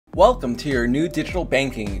Welcome to your new digital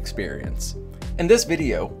banking experience. In this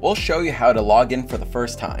video, we'll show you how to log in for the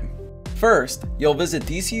first time. First, you'll visit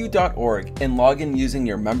dcu.org and log in using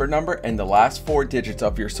your member number and the last 4 digits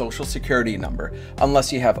of your social security number,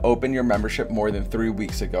 unless you have opened your membership more than 3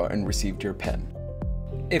 weeks ago and received your PIN.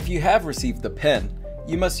 If you have received the PIN,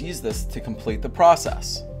 you must use this to complete the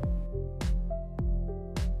process.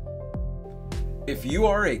 If you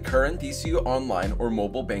are a current DCU online or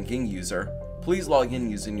mobile banking user, please log in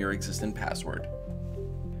using your existing password.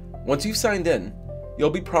 Once you've signed in,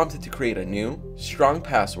 you'll be prompted to create a new, strong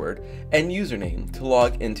password and username to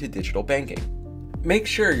log into digital banking. Make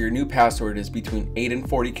sure your new password is between 8 and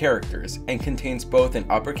 40 characters and contains both an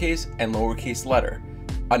uppercase and lowercase letter,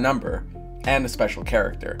 a number, and a special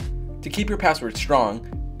character. To keep your password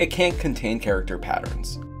strong, it can't contain character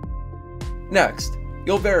patterns. Next,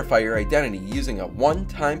 you'll verify your identity using a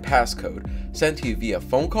one-time passcode sent to you via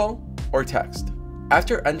phone call or text.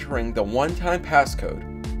 After entering the one-time passcode,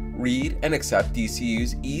 read and accept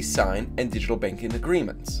DCU's e-sign and digital banking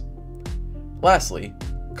agreements. Lastly,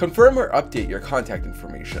 confirm or update your contact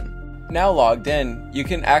information. Now logged in, you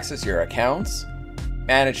can access your accounts,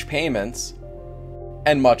 manage payments,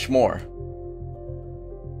 and much more.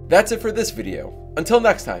 That's it for this video. Until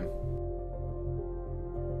next time.